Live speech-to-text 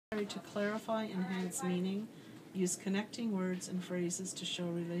To clarify, enhance meaning, use connecting words and phrases to show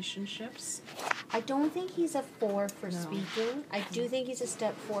relationships. I don't think he's a 4 for No. speaking. I do think he's a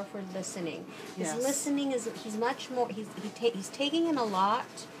step 4 for listening. His Yes. listening he's much more, he's taking in a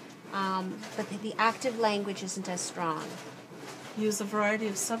lot, but the active language isn't as strong. Use a variety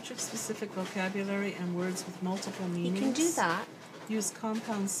of subject-specific vocabulary and words with multiple meanings. He can do that. Use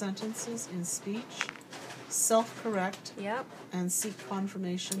compound sentences in speech. Self-correct. Yep. And seek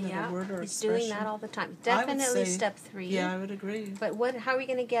confirmation that a word or he's expression. doing that all the time. Definitely step 3. Yeah, I would agree. But how are we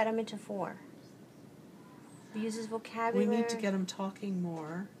going to get him into 4? He uses vocabulary. We need to get him talking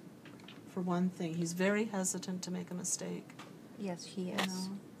more, for one thing. He's very hesitant to make a mistake. Yes, he is.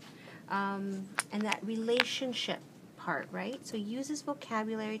 And that relationship part, right? So he uses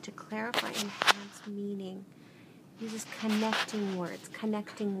vocabulary to clarify and enhance meaning. He uses connecting words.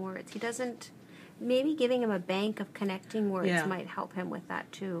 He doesn't... Maybe giving him a bank of connecting words might help him with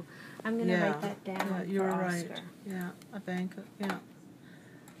that too. I'm going to write that down. Yeah, you're for right. Oscar. Yeah, a bank of,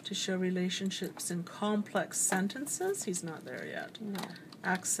 to show relationships in complex sentences. He's not there yet. No.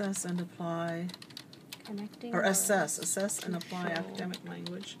 Access and apply. Connecting or words. Assess and apply academic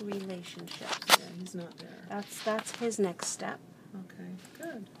language. Relationships. Yeah, he's not there. That's his next step. Okay,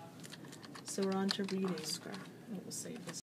 good. So we're on to reading. Oscar. We'll save this.